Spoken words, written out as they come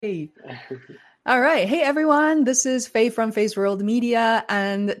Hey. All right. Hey, everyone. This is Faye from Faye's World Media.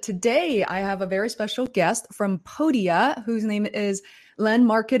 And today I have a very special guest from Podia, whose name is Len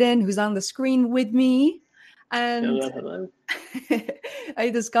Marketing, who's on the screen with me. And Hello, hello. I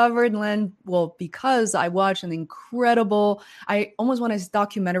discovered Len, well, because I watched an incredible, I almost want to say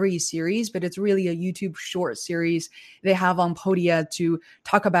documentary series, but it's really a YouTube short series they have on Podia to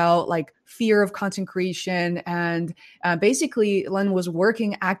talk about like fear of content creation. And basically, Len was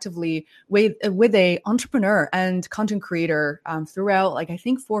working actively with a entrepreneur and content creator throughout, like I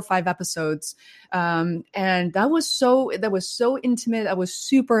think 4 or 5 episodes, and that was so intimate. That was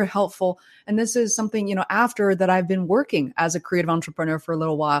super helpful. And this is something, after that I've been working as a creative entrepreneur for a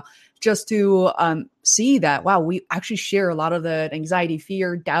little while, just to see that, wow, we actually share a lot of the anxiety,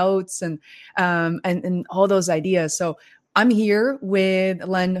 fear, doubts, and all those ideas. So I'm here with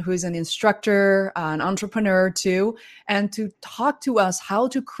Len, who's an instructor, an entrepreneur too, and to talk to us how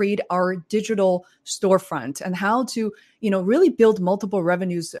to create our digital storefront and how to, really build multiple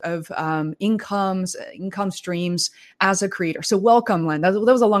revenues of income streams as a creator. So welcome, Len. That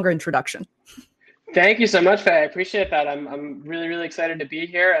was a longer introduction. Thank you so much, Faye. I appreciate that. I'm really, really excited to be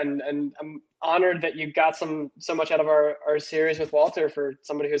here, and I'm honored that you got so much out of our series with Walter for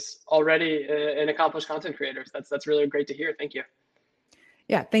somebody who's already an accomplished content creator. That's really great to hear. Thank you.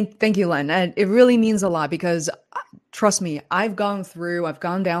 Yeah, thank you, Len. And it really means a lot because trust me, I've gone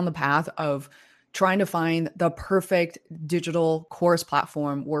down the path of trying to find the perfect digital course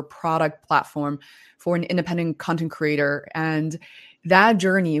platform or product platform for an independent content creator. And that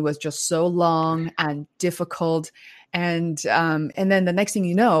journey was just so long and difficult. And then the next thing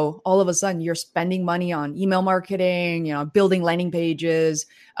you know, all of a sudden you're spending money on email marketing, building landing pages,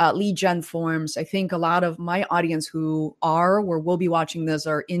 lead gen forms. I think a lot of my audience who are or will be watching this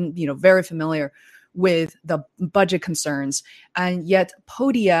are very familiar with the budget concerns. And yet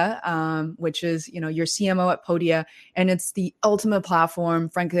Podia, which is, your CMO at Podia, and it's the ultimate platform.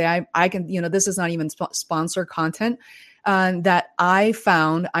 Frankly, I can, this is not even sponsor content. That I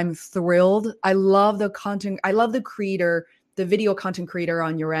found, I'm thrilled. I love the content. I love the creator, the video content creator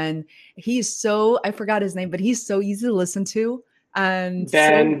on your end. I forgot his name, but he's so easy to listen to and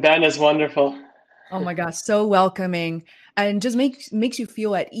so, Ben is wonderful. oh my gosh, so welcoming and just makes you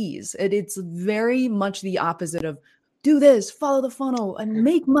feel at ease. It's very much the opposite of do this, follow the funnel and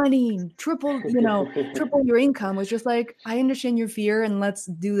make money, triple your income. Was just like, I understand your fear and let's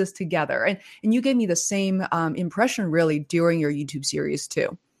do this together. And you gave me the same impression really during your YouTube series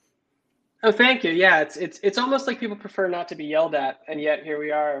too. Oh, thank you. Yeah, it's almost like people prefer not to be yelled at, and yet here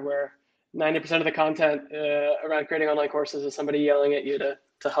we are, where 90% of the content around creating online courses is somebody yelling at you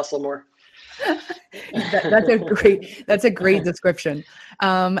to hustle more. That's a great description.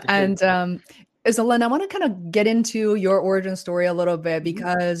 So Len, I want to kind of get into your origin story a little bit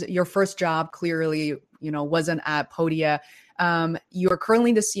because your first job clearly, wasn't at Podia. You're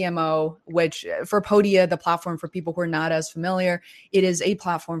currently the CMO, which for Podia, the platform for people who are not as familiar, it is a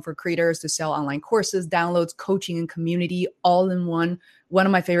platform for creators to sell online courses, downloads, coaching, and community all in one. One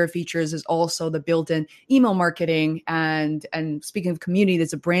of my favorite features is also the built-in email marketing. And speaking of community,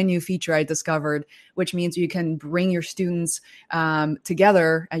 there's a brand new feature I discovered, which means you can bring your students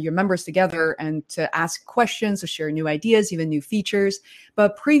together and your members together and to ask questions, to share new ideas, even new features.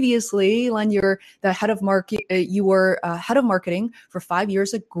 But previously, Len, you were head of marketing for 5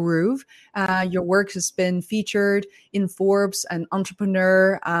 years at Groove. Your work has been featured in Forbes and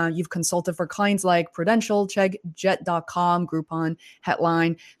Entrepreneur. You've consulted for clients like Prudential, Chegg, Jet.com, Groupon, Headline.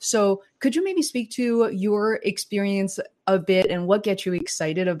 So could you maybe speak to your experience a bit and what gets you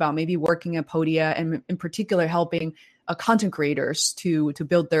excited about maybe working at Podia and in particular helping content creators to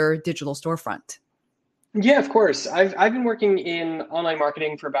build their digital storefront? Yeah, of course. I've been working in online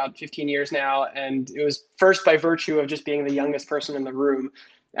marketing for about 15 years now, and it was first by virtue of just being the youngest person in the room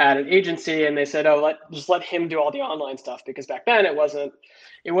at an agency, and they said, "Oh, just let him do all the online stuff," because back then it wasn't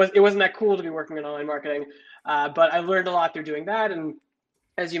that cool to be working in online marketing. But I learned a lot through doing that, and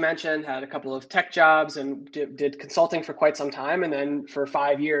as you mentioned, had a couple of tech jobs and did consulting for quite some time, and then for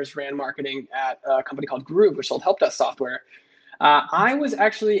 5 years ran marketing at a company called Groove, which sold help desk software. I was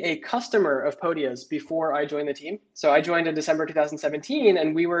actually a customer of Podia's before I joined the team. So I joined in December 2017,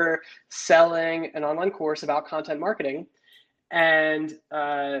 and we were selling an online course about content marketing. And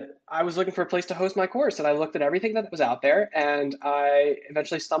I was looking for a place to host my course, and I looked at everything that was out there, and I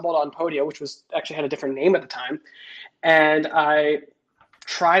eventually stumbled on Podia, which was actually had a different name at the time. And I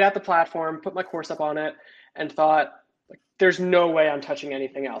tried out the platform, put my course up on it, and thought, like, there's no way I'm touching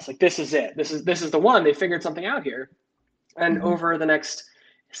anything else. Like, this is it. This is the one. They figured something out here. And Mhm. over the next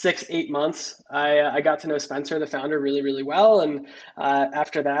 6, 8 months, I got to know Spencer, the founder, really, really well. And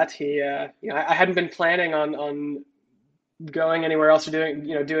after that, I hadn't been planning on going anywhere else or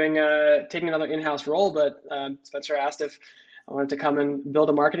taking another in-house role, but Spencer asked if I wanted to come and build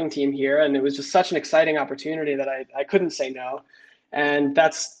a marketing team here, and it was just such an exciting opportunity that I couldn't say no. And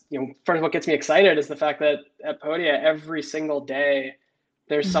that's, part of what gets me excited is the fact that at Podia, every single day,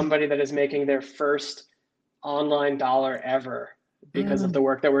 there's somebody that is making their first online dollar ever because of the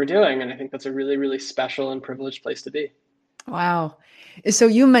work that we're doing. And I think that's a really, really special and privileged place to be. Wow. So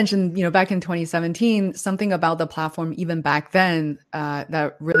you mentioned, back in 2017, something about the platform even back then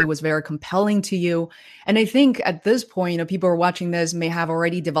that really was very compelling to you. And I think at this point, people who are watching this may have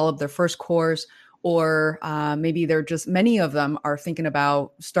already developed their first course, or maybe they're just, many of them are thinking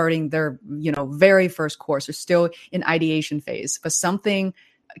about starting their, very first course, or still in ideation phase. But something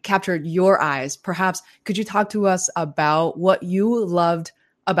captured your eyes. Perhaps could you talk to us about what you loved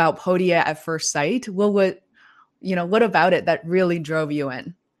about Podia at first sight? What about it that really drove you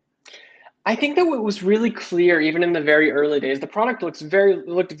in? I think that what was really clear, even in the very early days, the product looked very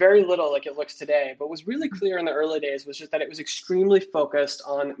little like it looks today. But what was really clear in the early days was just that it was extremely focused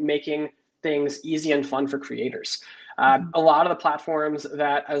on making things easy and fun for creators. A lot of the platforms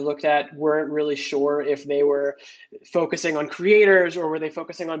that I looked at weren't really sure if they were focusing on creators, or were they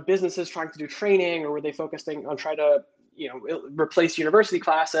focusing on businesses trying to do training, or were they focusing on trying to replace university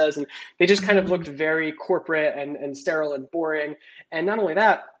classes. And they just kind of looked very corporate and sterile and boring. And not only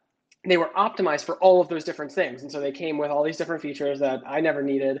that, they were optimized for all of those different things. And so they came with all these different features that I never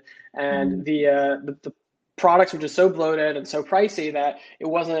needed. And the products were just so bloated and so pricey that it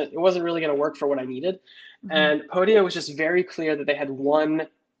wasn't really going to work for what I needed. And Podia was just very clear that they had one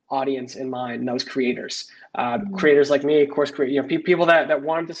audience in mind, and that was creators. Creators like me, of course, people that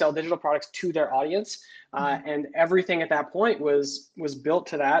wanted to sell digital products to their audience. And everything at that point was built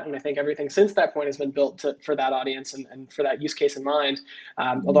to that. And I think everything since that point has been built for that audience and for that use case in mind.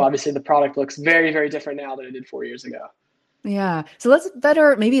 Although obviously the product looks very, very different now than it did 4 years ago. Yeah. So let's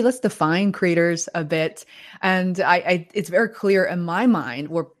define creators a bit. And it's very clear in my mind,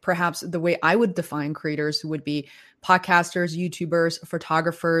 or perhaps the way I would define creators would be podcasters, YouTubers,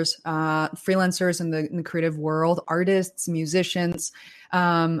 photographers, freelancers in the creative world, artists, musicians,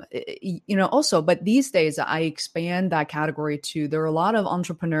 also, but these days I expand that category to, there are a lot of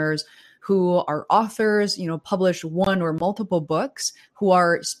entrepreneurs who are authors, publish one or multiple books, who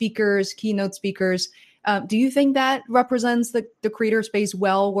are speakers, keynote speakers. Do you think that represents the creator space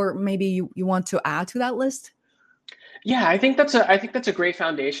well, or maybe you want to add to that list? Yeah, I think that's a great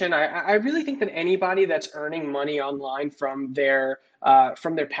foundation. I really think that anybody that's earning money online from their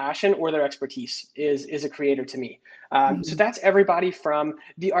passion or their expertise is a creator to me. So that's everybody from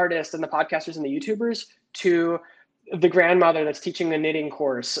the artists and the podcasters and the YouTubers to the grandmother that's teaching the knitting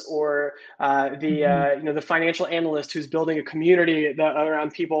course, or the financial analyst who's building a community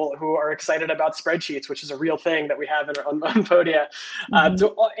around people who are excited about spreadsheets, which is a real thing that we have on Podia.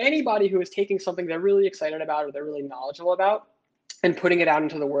 So anybody who is taking something they're really excited about or they're really knowledgeable about and putting it out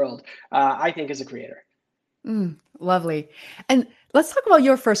into the world, I think is a creator. Lovely. And let's talk about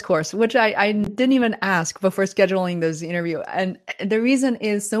your first course, which I didn't even ask before scheduling this interview. And the reason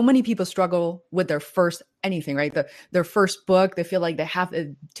is, so many people struggle with their first anything, right? Their first book. They feel like they have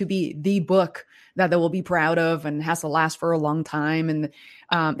to be the book that they will be proud of and has to last for a long time. And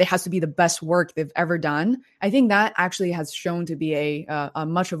it has to be the best work they've ever done. I think that actually has shown to be a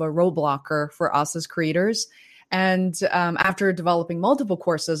much of a roadblocker for us as creators. And after developing multiple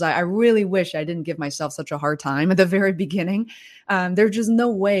courses, I really wish I didn't give myself such a hard time at the very beginning. There's just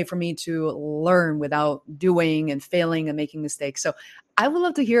no way for me to learn without doing and failing and making mistakes. So I would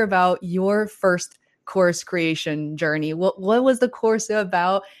love to hear about your first course creation journey. What was the course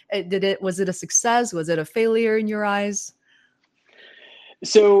about? Was it a success? Was it a failure in your eyes?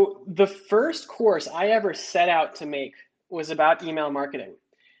 So the first course I ever set out to make was about email marketing.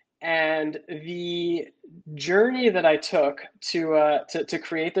 And the journey that I took to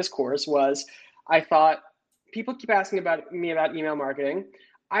create this course was, I thought, people keep asking me about email marketing.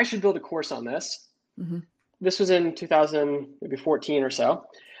 I should build a course on this. This was in 2014 or so.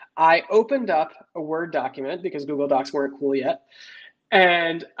 I opened up a Word document because Google Docs weren't cool yet.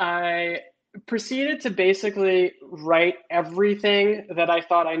 And I proceeded to basically write everything that I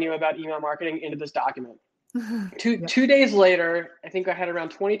thought I knew about email marketing into this document. Two days later, I think I had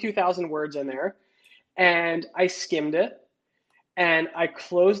around 22,000 words in there, and I skimmed it and I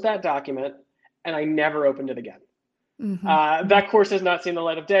closed that document and I never opened it again. That course has not seen the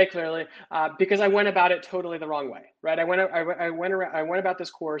light of day, clearly, because I went about it totally the wrong way, right? I went about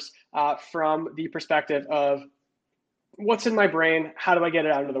this course from the perspective of, what's in my brain? How do I get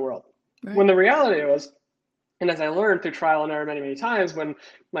it out into the world? Right. When the reality was, and as I learned through trial and error many, many times, when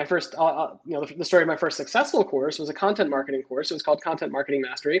my first, the story of my first successful course was a content marketing course. It was called Content Marketing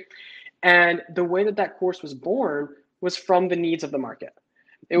Mastery. And the way that that course was born was from the needs of the market.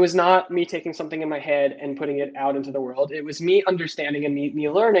 It was not me taking something in my head and putting it out into the world. It was me understanding and me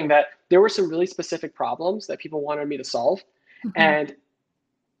learning that there were some really specific problems that people wanted me to solve. And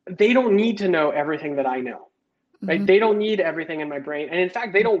they don't need to know everything that I know. Right? They don't need everything in my brain. And in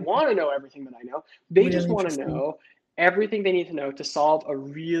fact, they don't want to know everything that I know. They Really just want to know everything they need to know to solve a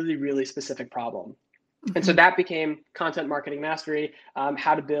really, really specific problem. And so that became Content Marketing Mastery,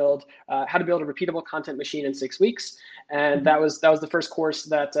 how to build a repeatable content machine in 6 weeks. And that was the first course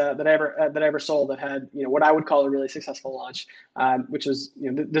that I ever sold that had, what I would call a really successful launch, which was,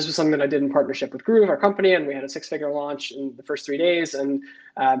 this was something that I did in partnership with Groove, our company, and we had a 6-figure launch in the first 3 days. And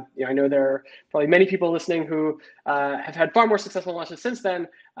I know there are probably many people listening who have had far more successful launches since then,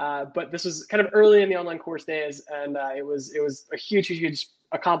 but this was kind of early in the online course days, and it was a huge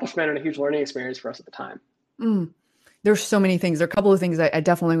accomplishment and a huge learning experience for us at the time. There's so many things. There are a couple of things I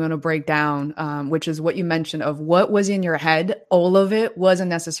definitely want to break down, which is what you mentioned of what was in your head. All of it wasn't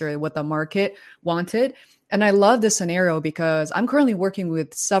necessarily what the market wanted. And I love this scenario because I'm currently working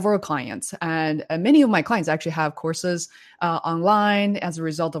with several clients, and many of my clients actually have courses online as a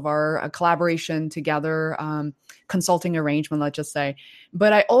result of our collaboration together, consulting arrangement, let's just say.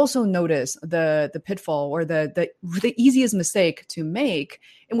 But I also notice the pitfall or the easiest mistake to make,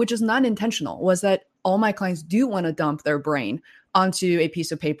 and which is not intentional, was that all my clients do want to dump their brain onto a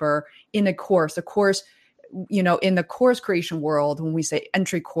piece of paper in a course. The course, in the course creation world, when we say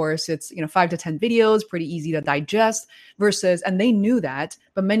entry course, it's 5 to 10 videos, pretty easy to digest versus, and they knew that,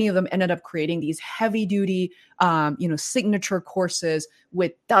 but many of them ended up creating these heavy duty, signature courses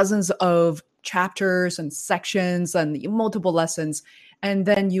with dozens of chapters and sections and multiple lessons. And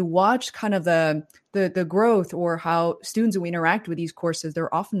then you watch kind of the growth or how students who interact with these courses,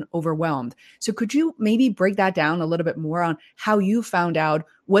 they're often overwhelmed. So could you maybe break that down a little bit more on how you found out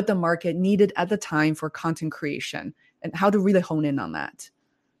what the market needed at the time for content creation and how to really hone in on that?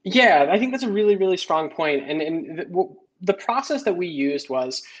 Yeah, I think that's a really, really strong point. And the process that we used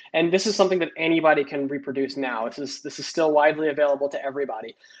was, and this is something that anybody can reproduce now. This is still widely available to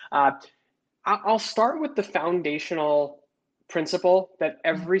everybody. I'll start with the foundational principle that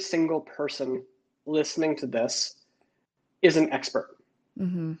every single person listening to this is an expert.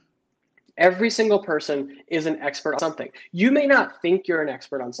 Every single person is an expert on something. You may not think you're an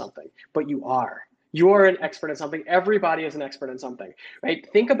expert on something, but you are. You are an expert in something. Everybody is an expert in something, right?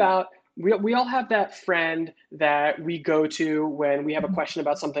 Think about, we all have that friend that we go to when we have a question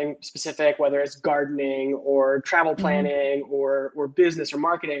about something specific, whether it's gardening or travel planning or business or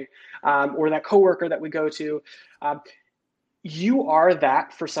marketing, or that coworker that we go to. You are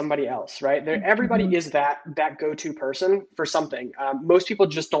that for somebody else, right? Everybody is that go-to person for something. Most people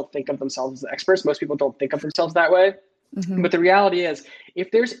just don't think of themselves as experts. Most people don't think of themselves that way. But the reality is,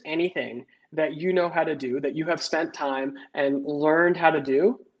 if there's anything that you know how to do, that you have spent time and learned how to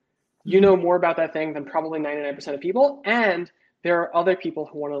do, you know more about that thing than probably 99% of people. And there are other people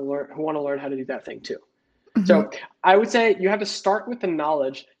who want to learn how to do that thing too. So I would say you have to start with the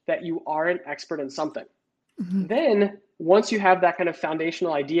knowledge that you are an expert in something. Then once you have that kind of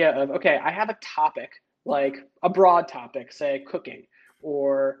foundational idea of, okay, I have a topic, like a broad topic, say cooking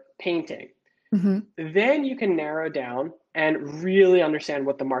or painting, then you can narrow down and really understand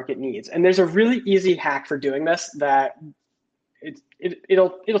what the market needs. And there's a really easy hack for doing this that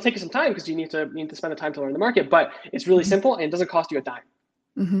it'll take you some time because you need to spend the time to learn the market, but it's really simple and it doesn't cost you a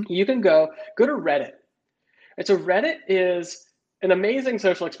dime. You can go to Reddit. And so Reddit is an amazing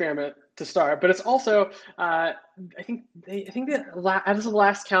social experiment to start, but it's also, I think that as of the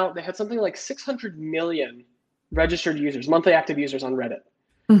last count, they had something like 600 million registered users, monthly active users on Reddit,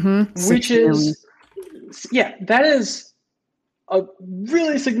 which is, that is a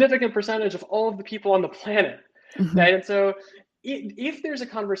really significant percentage of all of the people on the planet. Right? And so if there's a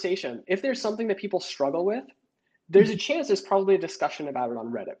conversation, if there's something that people struggle with, there's a chance there's probably a discussion about it on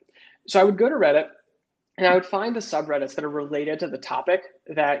Reddit. So I would go to Reddit, and I would find the subreddits that are related to the topic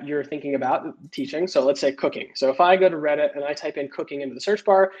that you're thinking about teaching. So let's say cooking. So if I go to Reddit and I type in cooking into the search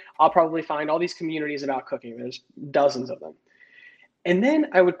bar, I'll probably find all these communities about cooking. There's dozens of them. And then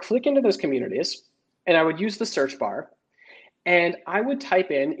I would click into those communities and I would use the search bar and I would type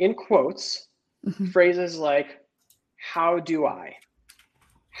in quotes, phrases like, how do I?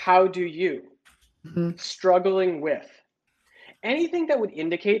 How do you? Struggling with. Anything that would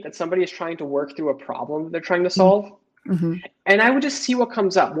indicate that somebody is trying to work through a problem they're trying to solve, Mm-hmm. And I would just see what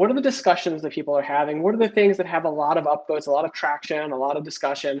comes up. What are the discussions that people are having? What are the things that have a lot of upvotes, a lot of traction, a lot of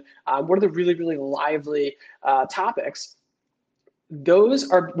discussion? What are the really, really lively topics? Those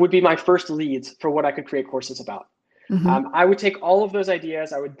would be my first leads for what I could create courses about. Mm-hmm. I would take all of those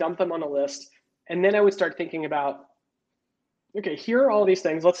ideas, I would dump them on a list, and then I would start thinking about, okay, here are all these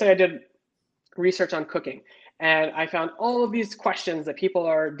things. Let's say I did research on cooking, and I found all of these questions that people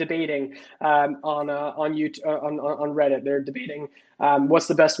are debating on YouTube, on Reddit. They're debating what's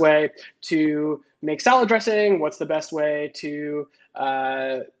the best way to make salad dressing, what's the best way to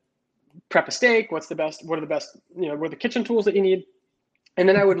prep a steak, what are the best, what are the kitchen tools that you need. And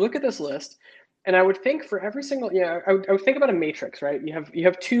then I would look at this list, and I would think for every single, I would think about a matrix, right? You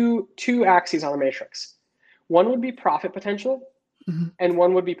have two axes on a matrix. One would be profit potential, Mm-hmm. and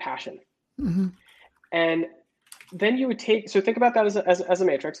one would be passion. Mm-hmm. And then you would think about that as a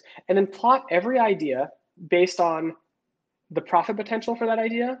matrix, and then plot every idea based on the profit potential for that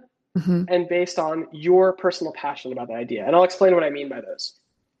idea, Mm-hmm. and based on your personal passion about that idea. And I'll explain what I mean by those.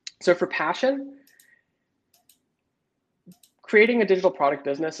 So for passion, creating a digital product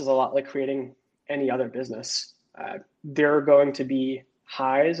business is a lot like creating any other business. There are going to be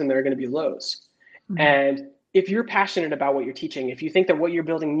highs and there are going to be lows. Mm-hmm. And if you're passionate about what you're teaching, if you think that what you're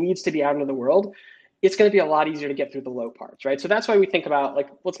building needs to be out into the world, it's going to be a lot easier to get through the low parts, right? So that's why we think about, like,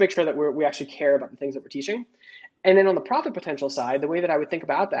 let's make sure that we actually care about the things that we're teaching. And then on the profit potential side, the way that I would think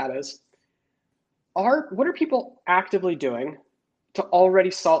about that is, what are people actively doing to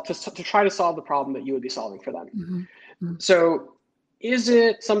already solve, to try to solve the problem that you would be solving for them? Mm-hmm. Mm-hmm. So is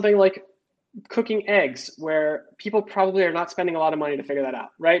it something like cooking eggs, where people probably are not spending a lot of money to figure that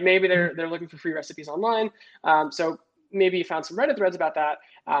out, right? Maybe they're looking for free recipes online. So maybe you found some Reddit threads about that,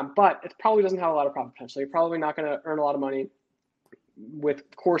 but it probably doesn't have a lot of profit potential. You're probably not going to earn a lot of money with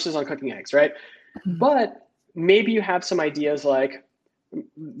courses on cooking eggs, right? Mm-hmm. But maybe you have some ideas like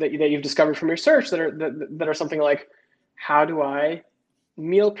that you've discovered from your search that are something like, how do I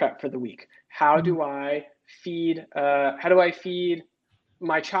meal prep for the week? How do I feed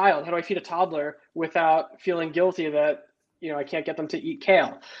my child? How do I feed a toddler without feeling guilty that I can't get them to eat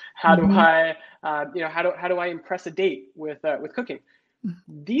kale? How do I how do I impress a date with cooking?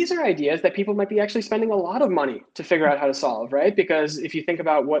 These are ideas that people might be actually spending a lot of money to figure out how to solve, right? Because if you think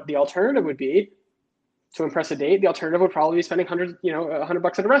about what the alternative would be to impress a date, the alternative would probably be spending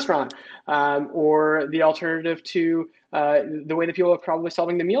 $100 at a restaurant, or the alternative to the way that people are probably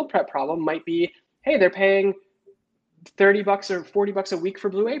solving the meal prep problem might be, hey, they're paying $30 or $40 a week for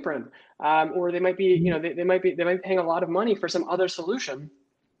Blue Apron, or they might be, they might be paying a lot of money for some other solution.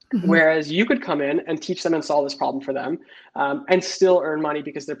 Mm-hmm. Whereas you could come in and teach them and solve this problem for them, and still earn money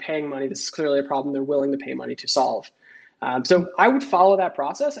because they're paying money. This is clearly a problem they're willing to pay money to solve. So I would follow that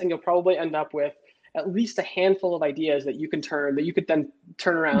process, and you'll probably end up with at least a handful of ideas that you could then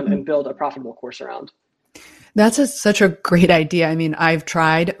turn around and build a profitable course around. That's such a great idea. I mean, I've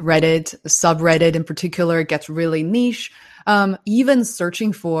tried Reddit, subreddit in particular. It gets really niche. Even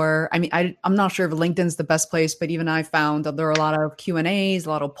searching for, I mean, I'm not sure if LinkedIn's the best place, but even I found that there are a lot of Q&As, a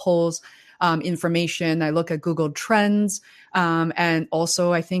lot of polls, information. I look at Google Trends, and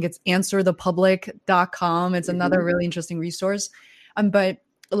also I think it's answerthepublic.com. It's another really interesting resource. But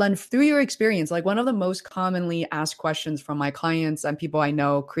Len, through your experience, like one of the most commonly asked questions from my clients and people I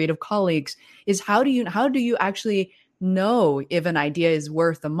know, creative colleagues, is how do you actually know if an idea is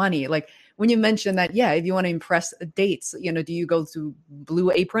worth the money? Like when you mentioned that, yeah, if you want to impress dates, do you go to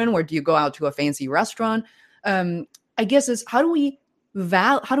Blue Apron or do you go out to a fancy restaurant? I guess is how do we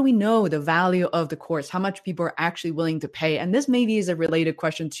know the value of the course, how much people are actually willing to pay? And this maybe is a related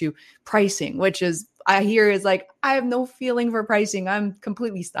question to pricing, which is, I hear is like, I have no feeling for pricing. I'm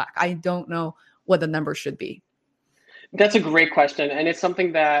completely stuck. I don't know what the number should be. That's a great question. And it's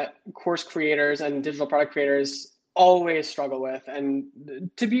something that course creators and digital product creators always struggle with.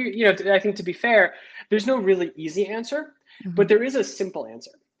 And to be, I think to be fair, there's no really easy answer, but there is a simple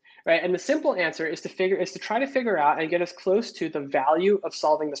answer, right? And the simple answer is to try to figure out and get as close to the value of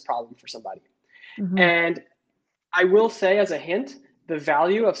solving this problem for somebody. And I will say, as a hint, the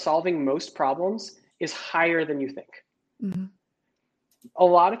value of solving most problems is higher than you think. A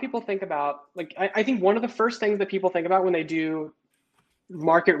lot of people think about, like, I think one of the first things that people think about when they do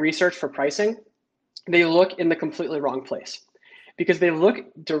market research for pricing, they look in the completely wrong place, because they look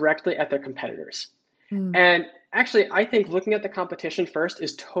directly at their competitors. And actually, I think looking at the competition first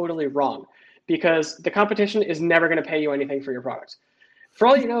is totally wrong, because the competition is never going to pay you anything for your product. For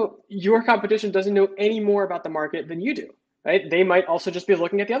all you know, your competition doesn't know any more about the market than you do. Right? They might also just be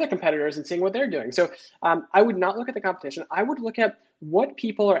looking at the other competitors and seeing what they're doing. So I would not look at the competition. I would look at what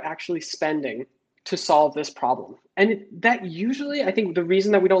people are actually spending to solve this problem. And that usually, I think the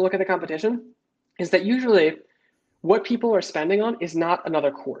reason that we don't look at the competition is that usually what people are spending on is not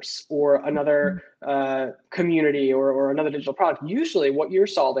another course or another community or another digital product. Usually what you're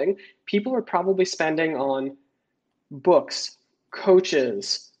solving, people are probably spending on books,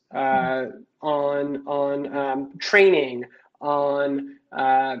 coaches, on training, on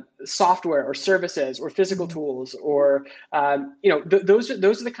software or services or physical tools, or those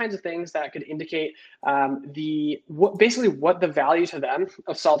are the kinds of things that could indicate basically what the value to them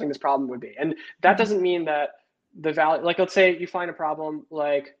of solving this problem would be. And that doesn't mean that the value, like let's say you find a problem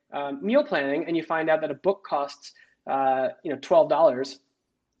like meal planning, and you find out that a book costs $12.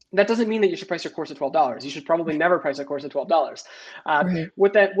 That doesn't mean that you should price your course at $12. You should probably never price a course at $12. Right.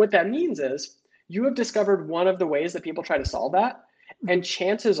 What that means is you have discovered one of the ways that people try to solve that, and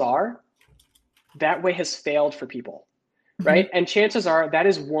chances are that way has failed for people, right? And chances are that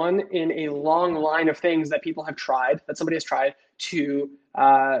is one in a long line of things that people have tried, that somebody has tried to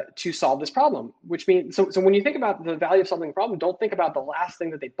solve this problem. Which means, so when you think about the value of solving a problem, don't think about the last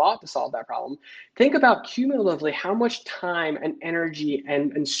thing that they bought to solve that problem. Think about cumulatively how much time and energy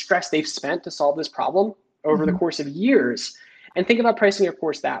and stress they've spent to solve this problem over the course of years, and think about pricing your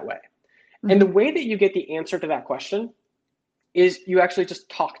course that way. And the way that you get the answer to that question is you actually just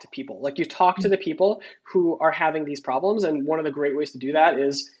talk to people. Like you talk to the people who are having these problems. And one of the great ways to do that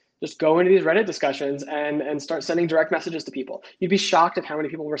is just go into these Reddit discussions and start sending direct messages to people. You'd be shocked at how many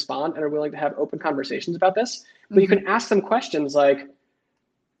people respond and are willing to have open conversations about this. But you can ask them questions like,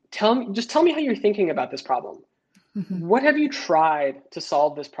 tell me how you're thinking about this problem. What have you tried to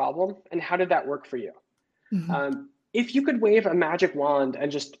solve this problem, and how did that work for you? If you could wave a magic wand and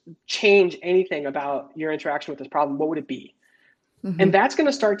just change anything about your interaction with this problem, what would it be? And that's going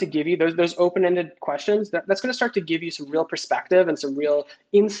to start to give you those open-ended questions. That's going to start to give you some real perspective and some real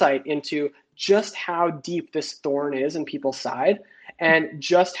insight into just how deep this thorn is in people's side, and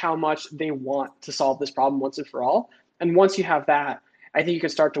just how much they want to solve this problem once and for all. And once you have that, I think you can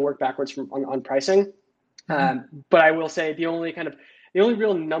start to work backwards on pricing. But I will say the only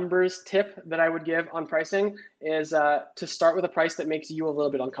real numbers tip that I would give on pricing is to start with a price that makes you a little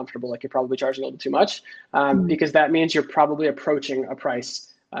bit uncomfortable, like you're probably charging a little bit too much, because that means you're probably approaching a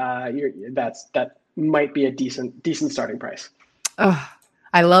price that might be a decent starting price. Oh,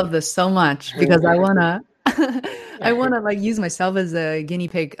 I love this so much, because I wanna I wanna like use myself as a guinea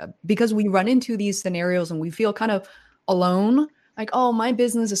pig, because we run into these scenarios and we feel kind of alone. Like, oh, my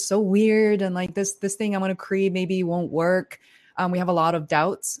business is so weird, and like this thing I'm gonna create maybe won't work. We have a lot of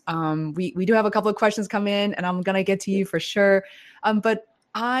doubts. We do have a couple of questions come in, and I'm gonna get to you for sure. But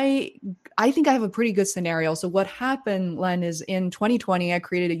I think I have a pretty good scenario. So what happened, Len, is in 2020, I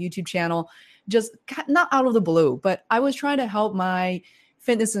created a YouTube channel, just not out of the blue, but I was trying to help my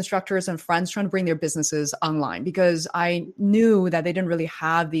fitness instructors and friends trying to bring their businesses online, because I knew that they didn't really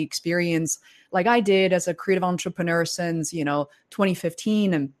have the experience like I did as a creative entrepreneur since,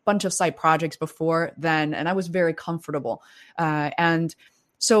 2015, and a bunch of side projects before then. And I was very comfortable. And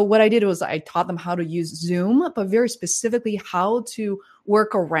so what I did was I taught them how to use Zoom, but very specifically how to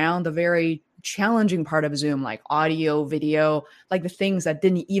work around the very challenging part of Zoom, like audio, video, like the things that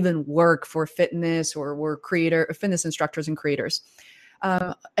didn't even work for fitness or were fitness instructors and creators.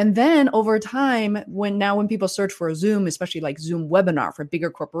 And then over time, when people search for a Zoom, especially like Zoom webinar for bigger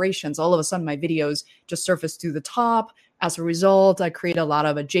corporations, all of a sudden my videos just surface to the top. As a result, I create a lot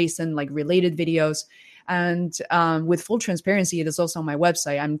of adjacent, like related videos. And with full transparency, it is also on my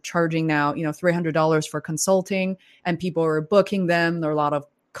website. I'm charging now, $300 for consulting, and people are booking them. There are a lot of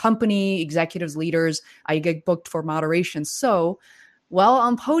company executives, leaders. I get booked for moderation. So, well,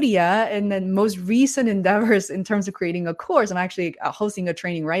 on Podia, and then most recent endeavors in terms of creating a course, I'm actually hosting a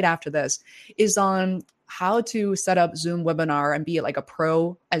training right after this, is on how to set up Zoom webinar and be like a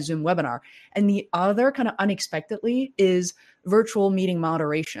pro at Zoom webinar. And the other kind of unexpectedly is virtual meeting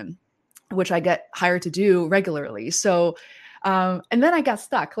moderation, which I get hired to do regularly. So, and then I got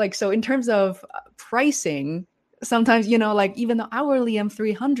stuck. So in terms of pricing, sometimes, like even though hourly I'm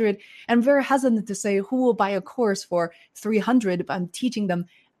 300, I'm very hesitant to say who will buy a course for 300, but I'm teaching them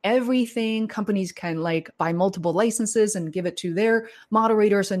everything. Companies can buy multiple licenses and give it to their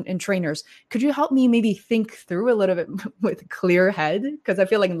moderators and trainers. Could you help me maybe think through a little bit with a clear head? Because I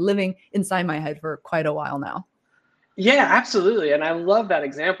feel like I'm living inside my head for quite a while now. Yeah, absolutely. And I love that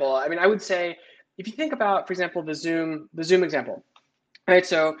example. I mean, I would say, if you think about, for example, the Zoom example, right?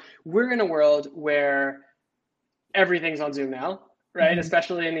 So we're in a world where everything's on Zoom now, right?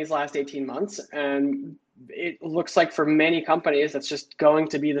 Especially in these last 18 months. And it looks like for many companies, that's just going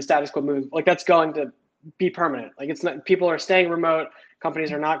to be the status quo moving. That's going to be permanent. It's not, people are staying remote.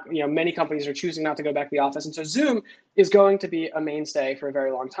 Companies are not, many companies are choosing not to go back to the office. And so Zoom is going to be a mainstay for a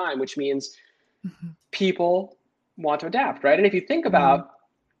very long time, which means people want to adapt, right? And if you think about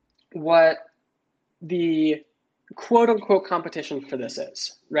what the quote unquote competition for this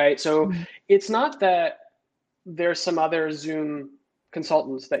is, right? So it's not that there's some other Zoom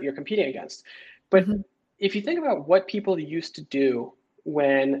consultants that you're competing against, but if you think about what people used to do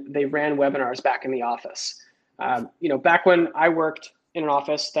when they ran webinars back in the office, back when I worked in an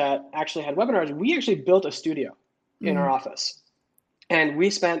office that actually had webinars, we actually built a studio in our office, and we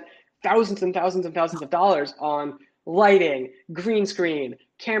spent thousands and thousands and thousands of dollars on lighting, green screen,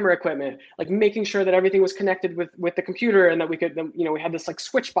 camera equipment, like making sure that everything was connected with the computer, and that we could, we had this like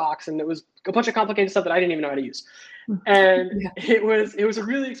switch box, and it was a bunch of complicated stuff that I didn't even know how to use. And it was a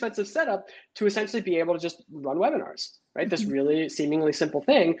really expensive setup to essentially be able to just run webinars, right? This really seemingly simple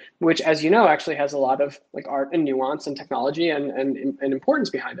thing, which, as you know, actually has a lot of like art and nuance and technology and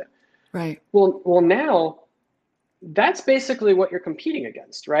importance behind it. Right. Well, now that's basically what you're competing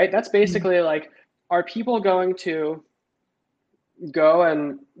against, right? That's basically like, are people going to go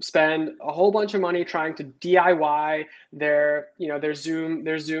and spend a whole bunch of money trying to DIY their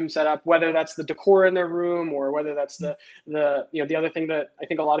Zoom setup, whether that's the decor in their room or whether that's the other thing that I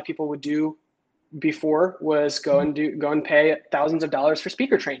think a lot of people would do before was go and pay thousands of dollars for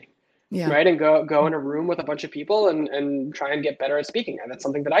speaker training. Right. And go in a room with a bunch of people and try and get better at speaking. And that's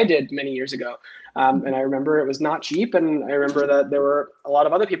something that I did many years ago. And I remember it was not cheap. And I remember that there were a lot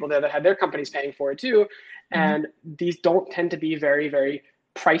of other people there that had their companies paying for it too. And these don't tend to be very, very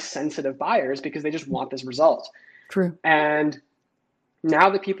price sensitive buyers because they just want this result. True. And now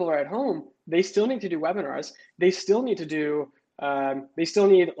that people are at home, they still need to do webinars. They still need to do they still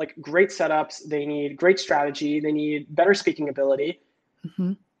need like great setups. They need great strategy. They need better speaking ability.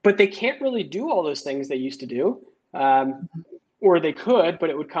 But they can't really do all those things they used to do, or they could,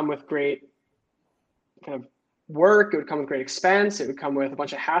 but it would come with great kind of work. It would come with great expense. It would come with a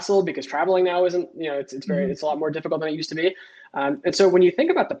bunch of hassle because traveling now isn't, it's a lot more difficult than it used to be. And so when you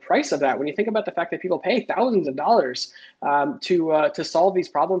think about the price of that, when you think about the fact that people pay thousands of dollars to solve these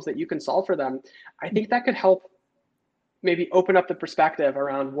problems that you can solve for them, I think that could help maybe open up the perspective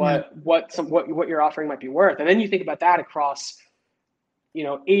around what your offering might be worth. And then you think about that across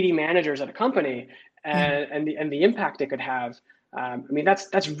 80 managers at a company and the impact it could have.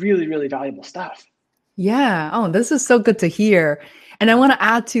 That's really, really valuable stuff. Yeah. Oh, this is so good to hear. And I want to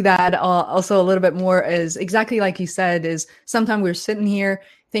add to that also a little bit more is exactly like you said, is sometimes we're sitting here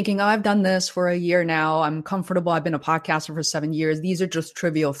thinking, oh, I've done this for a year now. I'm comfortable. I've been a podcaster for 7 years. These are just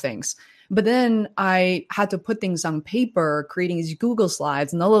trivial things. But then I had to put things on paper, creating these Google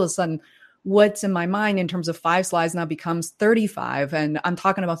slides, and all of a sudden, what's in my mind in terms of 5 slides now becomes 35. And I'm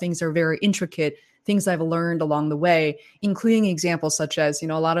talking about things that are very intricate, things I've learned along the way, including examples such as, a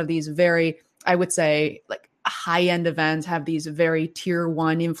lot of these very, I would say, like high-end events have these very tier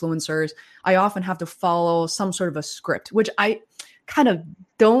 1 influencers. I often have to follow some sort of a script, which I kind of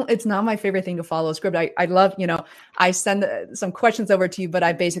don't, it's not my favorite thing to follow a script. I love, I send some questions over to you, but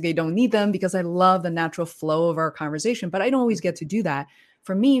I basically don't need them because I love the natural flow of our conversation, but I don't always get to do that.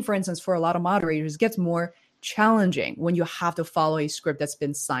 For me, for instance, for a lot of moderators, it gets more challenging when you have to follow a script that's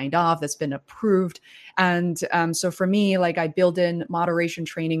been signed off, that's been approved. And so for me, like I build in moderation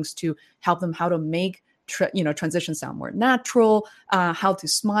trainings to help them how to make transitions sound more natural, how to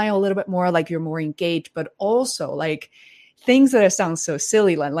smile a little bit more, like you're more engaged, but also like things that sound so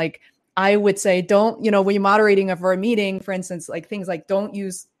silly, like I would say, don't, when you're moderating for a meeting, for instance, like things like don't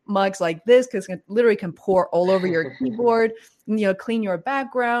use mugs like this because it literally can pour all over your keyboard, clean your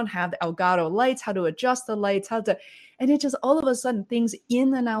background, have the Elgato lights, how to adjust the lights, and it just all of a sudden things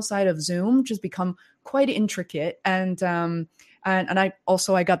in and outside of Zoom just become quite intricate. And I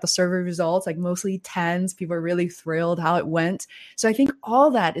got the survey results, like mostly 10s. People are really thrilled how it went. So I think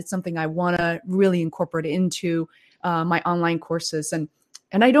all that is something I want to really incorporate into my online courses.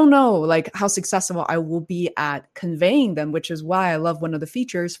 And I don't know like how successful I will be at conveying them, which is why I love one of the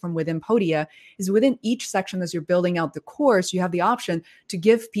features from within Podia is within each section as you're building out the course, you have the option to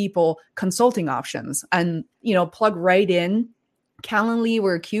give people consulting options and, plug right in Calendly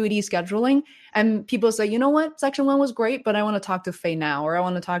or Acuity scheduling. And people say, you know what, section 1 was great, but I want to talk to Faye now, or I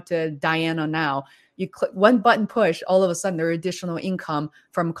want to talk to Diana now. You click one button push, all of a sudden there are additional income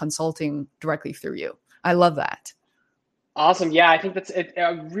from consulting directly through you. I love that. Awesome. Yeah, I think that's it.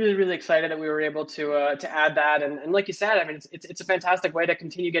 I'm really, really excited that we were able to add that. And like you said, it's a fantastic way to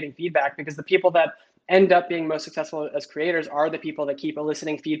continue getting feedback because the people that end up being most successful as creators are the people that keep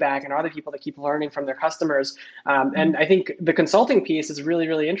eliciting feedback and are the people that keep learning from their customers. And I think the consulting piece is really,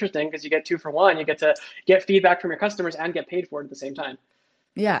 really interesting because you get 2 for 1. You get to get feedback from your customers and get paid for it at the same time.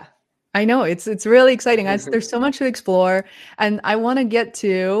 Yeah, I know it's really exciting. There's so much to explore, and I want to get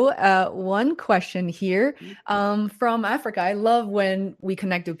to one question here from Africa. I love when we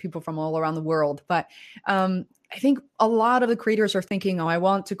connect with people from all around the world, but I think a lot of the creators are thinking, "Oh, I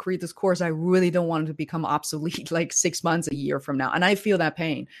want to create this course. I really don't want it to become obsolete like 6 months, a year from now," and I feel that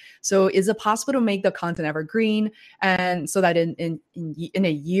pain. So, is it possible to make the content evergreen, and so that in a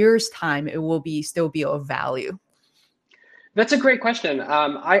year's time, it will be still be of value? That's a great question.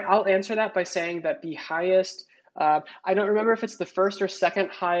 I'll answer that by saying that the highest, I don't remember if it's the first or second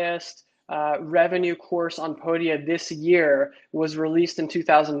highest revenue course on Podia this year was released in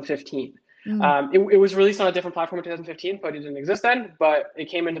 2015. Mm, It was released on a different platform in 2015. Podia didn't exist then, but it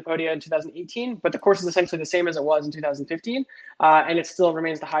came into Podia in 2018. But the course is essentially the same as it was in 2015, and it still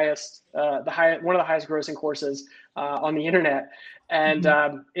remains one of the highest grossing courses on the internet. And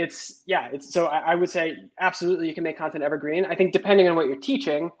mhm, it's so I would say absolutely you can make content evergreen. I think depending on what you're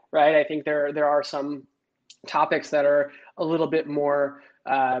teaching, right? I think there are some topics that are a little bit more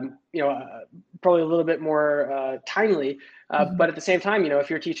probably a little bit more timely. mhm. But at the same time, if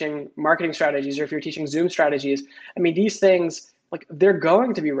you're teaching marketing strategies or if you're teaching Zoom strategies, I mean, these things, like, they're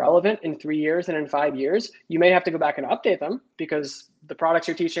going to be relevant in 3 years and in 5 years. You may have to go back and update them because the products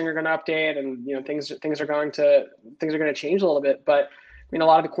you're teaching are going to update, and things are going to change a little bit. But I mean, a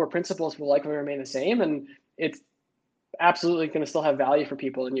lot of the core principles will likely remain the same, and it's absolutely going to still have value for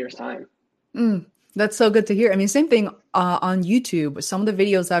people in years' time. Mm, that's so good to hear. I mean, same thing on YouTube. Some of the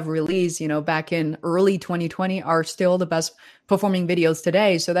videos I've released, back in early 2020 are still the best performing videos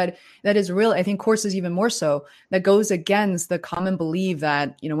today. So that is real. I think courses even more so. That goes against the common belief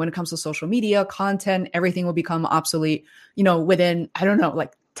that, when it comes to social media, content, everything will become obsolete, within, I don't know,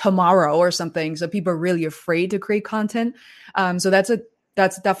 like tomorrow or something. So people are really afraid to create content. So that's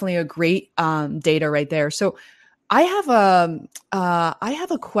definitely a great data right there. So I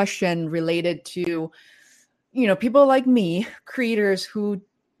have a question related to, people like me, creators who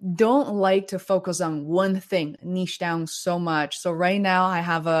don't like to focus on one thing, niche down so much. So right now I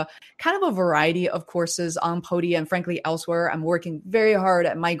have a kind of a variety of courses on Podia and frankly elsewhere. I'm working very hard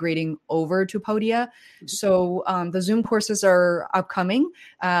at migrating over to Podia. So the Zoom courses are upcoming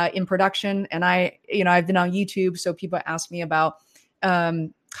in production, and I've been on YouTube, so people ask me about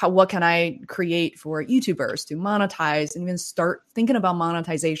what can I create for YouTubers to monetize and even start thinking about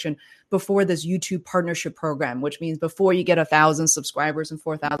monetization before this YouTube partnership program, which means before you get 1,000 subscribers and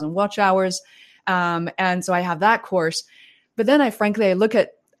 4,000 watch hours. And so I have that course. But then I look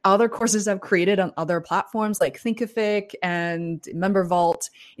at other courses I've created on other platforms like Thinkific and Member Vault,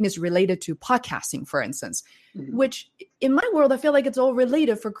 and it's related to podcasting, for instance, Mhm. which in my world, I feel like it's all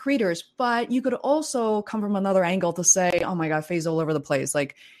related for creators, but you could also come from another angle to say, oh my God, Faye's all over the place.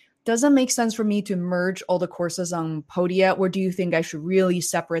 Like, does it make sense for me to merge all the courses on Podia, or do you think I should really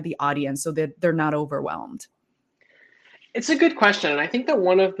separate the audience so that they're not overwhelmed? It's a good question. And I think that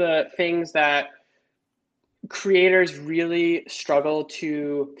one of the things that creators really struggle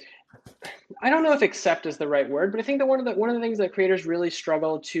to, I don't know if accept is the right word, but I think that one of the things that creators really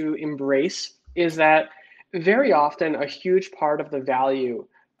struggle to embrace is that very often a huge part of the value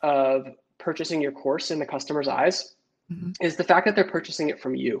of purchasing your course in the customer's eyes Mm-hmm. is the fact that they're purchasing it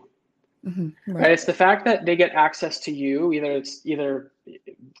from you. Mm-hmm. Right? Right. It's the fact that they get access to you, either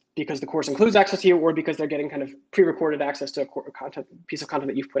because the course includes access to you, or because they're getting kind of pre-recorded access to a piece of content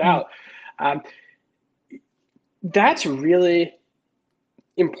that you've put Mm-hmm. out. Um, that's really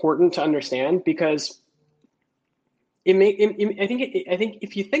important to understand because I think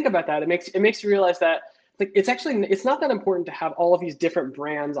if you think about that, it makes you realize that, like, it's not that important to have all of these different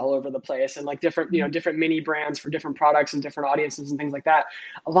brands all over the place, and like different mini brands for different products and different audiences and things like that.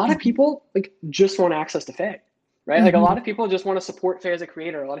 A lot of Mm-hmm. people like just want access to Faye, right? Like, a Mm-hmm. lot of people just want to support Faye as a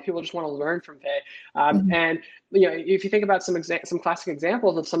creator. A lot of people just want to learn from Faye. Mm-hmm. And if you think about some classic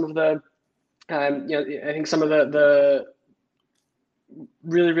examples of some of the I think some of the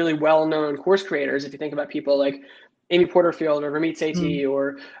really, really well-known course creators, if you think about people like Amy Porterfield or Ramit Sethi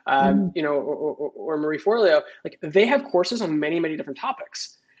or Mm-hmm. or Marie Forleo, like, they have courses on many, many different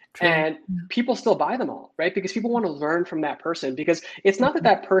topics, True. and people still buy them all, right? Because people want to learn from that person, because it's not that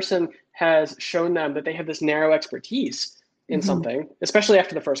Mm-hmm. that person has shown them that they have this narrow expertise in Mm-hmm. something, especially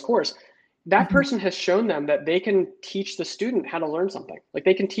after the first course. That Mm-hmm. person has shown them that they can teach the student how to learn something. Like,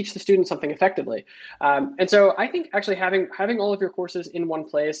 they can teach the student something effectively. And so I think actually having all of your courses in one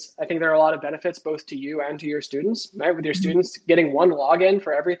place, I think there are a lot of benefits both to you and to your students, right? With your Mm-hmm. students getting one login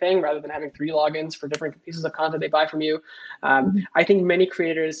for everything rather than having 3 logins for different pieces of content they buy from you. Mm-hmm. I think many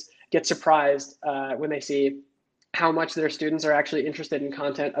creators get surprised when they see how much their students are actually interested in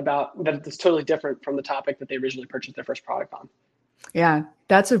content about that is totally different from the topic that they originally purchased their first product on.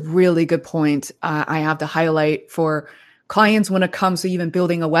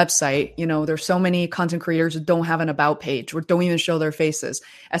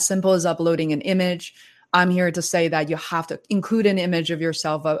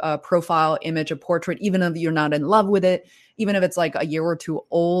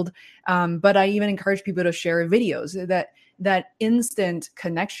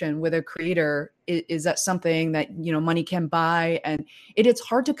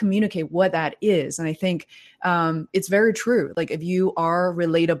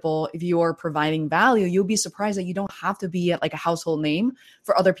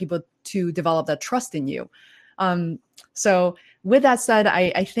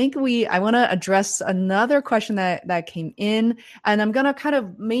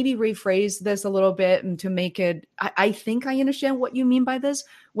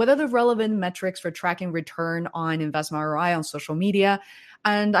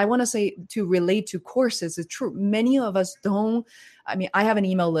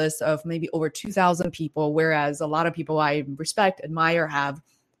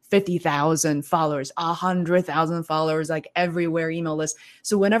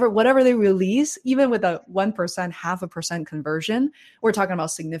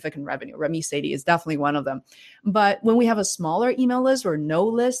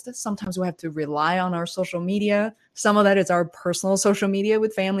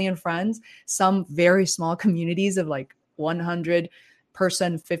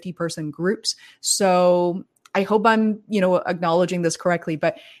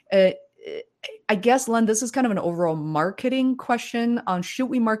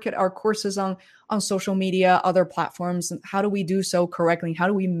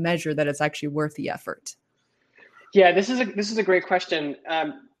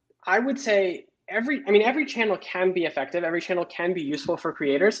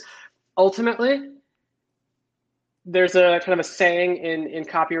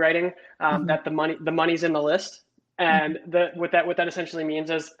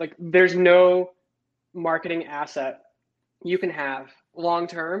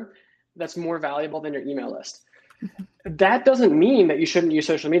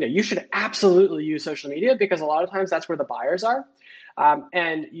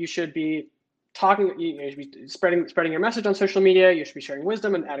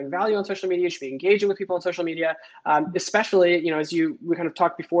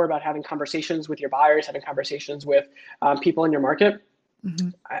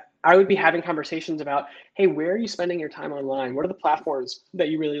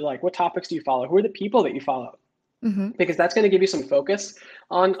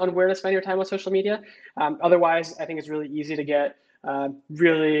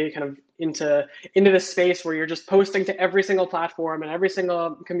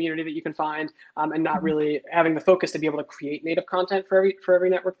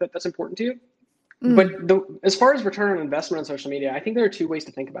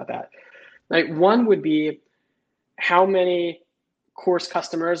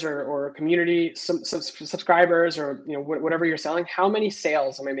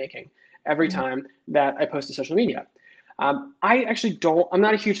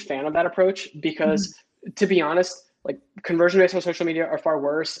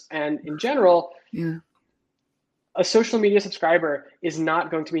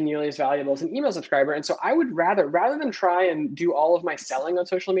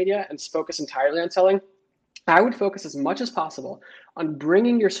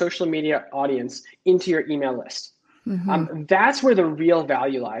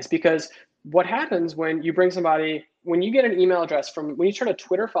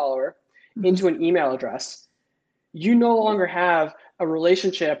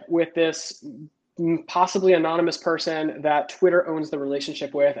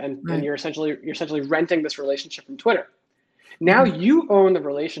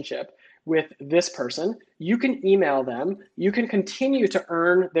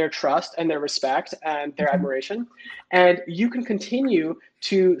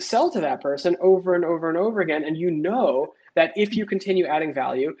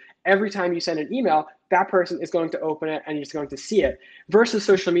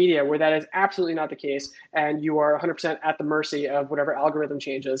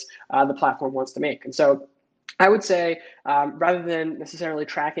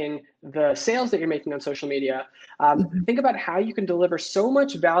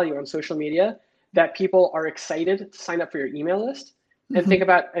 and think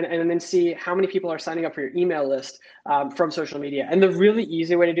about and then see how many people are signing up for your email list from social media. And the really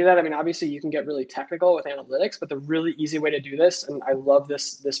easy way to do that, I mean, obviously you can get really technical with analytics, but the really easy way to do this, and I love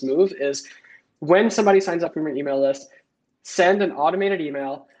this move, is when somebody signs up from your email list, send an automated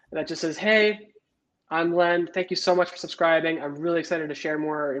email that just says, hey, I'm Len. Thank you so much for subscribing. I'm really excited to share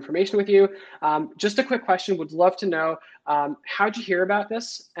more information with you. Just a quick question. Would love to know, how'd you hear about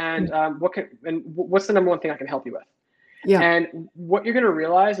this? And what's the number one thing I can help you with? Yeah. And what you're going to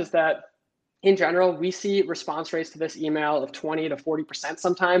realize is that in general, we see response rates to this email of 20 to 40%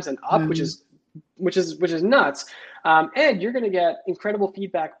 sometimes and up, which is nuts. And you're going to get incredible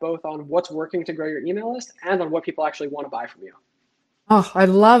feedback both on what's working to grow your email list and on what people actually want to buy from you. Oh, I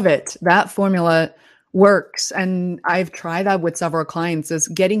love it. That formula works. And I've tried that with several clients, is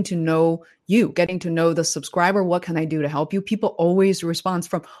getting to know you, getting to know the subscriber. What can I do to help you? People always respond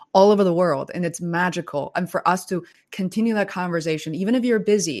from all over the world, and it's magical. And for us to continue that conversation, even if you're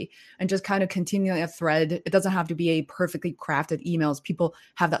busy, and just kind of continue a thread, it doesn't have to be a perfectly crafted emails. People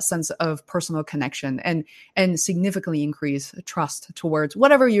have that sense of personal connection and significantly increase trust towards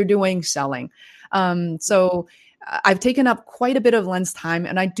whatever you're doing, selling. So I've taken up quite a bit of Len's time,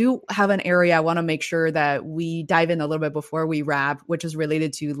 and I do have an area I want to make sure that we dive in a little bit before we wrap, which is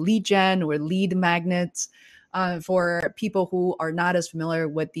related to lead gen or lead magnets. For people who are not as familiar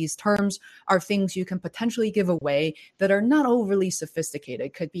with these terms, are things you can potentially give away that are not overly sophisticated.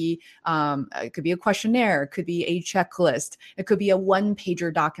 It could be a questionnaire, it could be a checklist, it could be a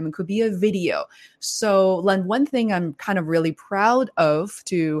one-pager document, it could be a video. So, Len, one thing I'm kind of really proud of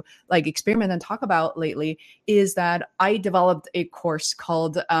to like experiment and talk about lately is that I developed a course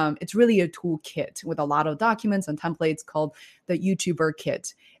called it's really a toolkit with a lot of documents and templates called the YouTuber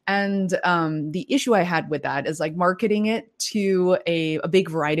Kit. And the issue I had with that is like marketing it to a big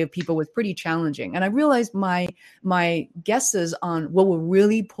variety of people was pretty challenging. And I realized my guesses on what will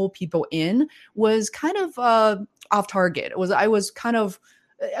really pull people in was kind of off target. I was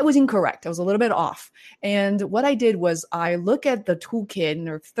incorrect. I was a little bit off. And what I did was I look at the toolkit, and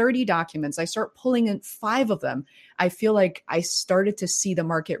there are 30 documents. I start pulling in 5 of them. I feel like I started to see the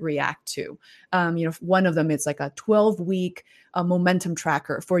market react to. One of them, it's like a 12-week momentum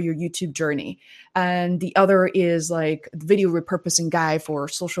tracker for your YouTube journey. And the other is like video repurposing guide for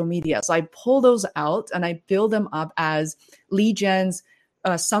social media. So I pull those out and I build them up as lead gens.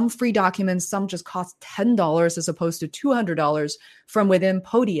 Some free documents, some just cost $10 as opposed to $200 from within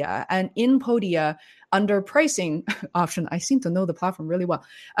Podia. And in Podia, under pricing option, I seem to know the platform really well.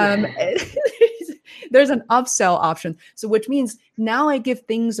 There's an upsell option. So which means now I give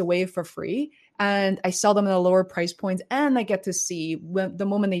things away for free and I sell them at a lower price points, and I get to see when the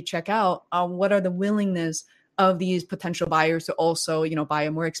moment they check out, what are the willingness of these potential buyers to also, buy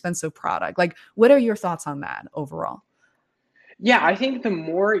a more expensive product. Like, what are your thoughts on that overall? Yeah, I think the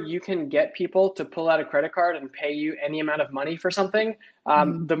more you can get people to pull out a credit card and pay you any amount of money for something,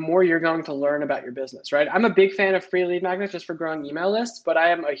 the more you're going to learn about your business, right? I'm a big fan of free lead magnets just for growing email lists, but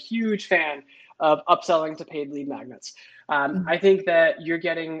I am a huge fan of upselling to paid lead magnets. I think that you're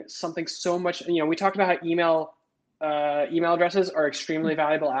getting something so much, we talked about how email addresses are extremely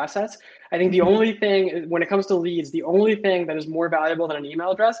valuable assets. I think the only thing, when it comes to leads, the only thing that is more valuable than an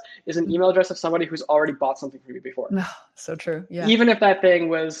email address is an email address of somebody who's already bought something from you before. So true. Yeah. Even if that thing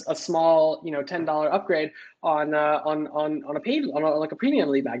was a small, $10 upgrade on a paid, like a premium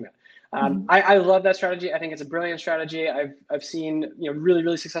lead magnet. I love that strategy. I think it's a brilliant strategy. I've seen really,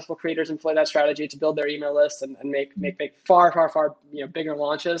 really successful creators employ that strategy to build their email list and make far bigger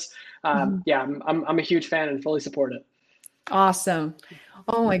launches. Yeah, I'm a huge fan and fully support it. Awesome.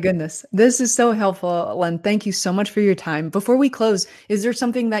 Oh my goodness. This is so helpful, Len. Thank you so much for your time. Before we close, is there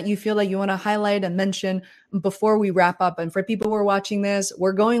something that you feel like you want to highlight and mention before we wrap up? And for people who are watching this,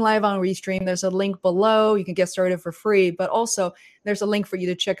 we're going live on Restream. There's a link below. You can get started for free, but also there's a link for you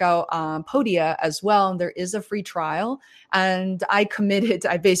to check out Podia as well. And there is a free trial. And I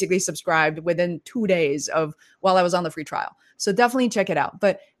basically subscribed within 2 days while I was on the free trial. So definitely check it out.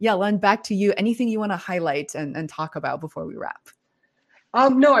 But yeah, Len, back to you. Anything you want to highlight and talk about before we wrap?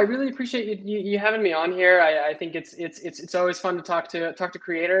 No, I really appreciate you having me on here. I think it's always fun to talk to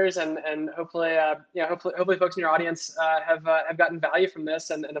creators and hopefully hopefully folks in your audience have gotten value from this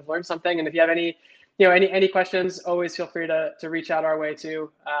and have learned something. And if you have any questions, always feel free to reach out our way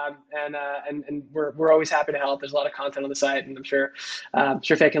too. And we're always happy to help. There's a lot of content on the site, and I'm sure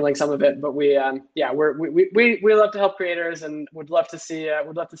Faye can link some of it. But we love to help creators and would love to see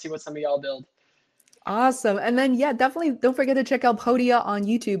what some of y'all build. Awesome. And then, yeah, definitely don't forget to check out Podia on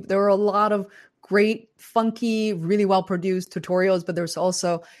YouTube. There are a lot of great, funky, really well produced tutorials, but there's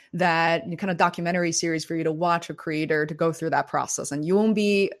also that kind of documentary series for you to watch a creator to go through that process, and you won't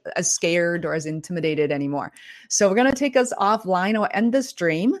be as scared or as intimidated anymore. So we're going to take us offline. I'll end the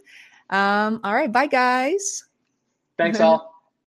stream. All right. Bye, guys. Thanks all.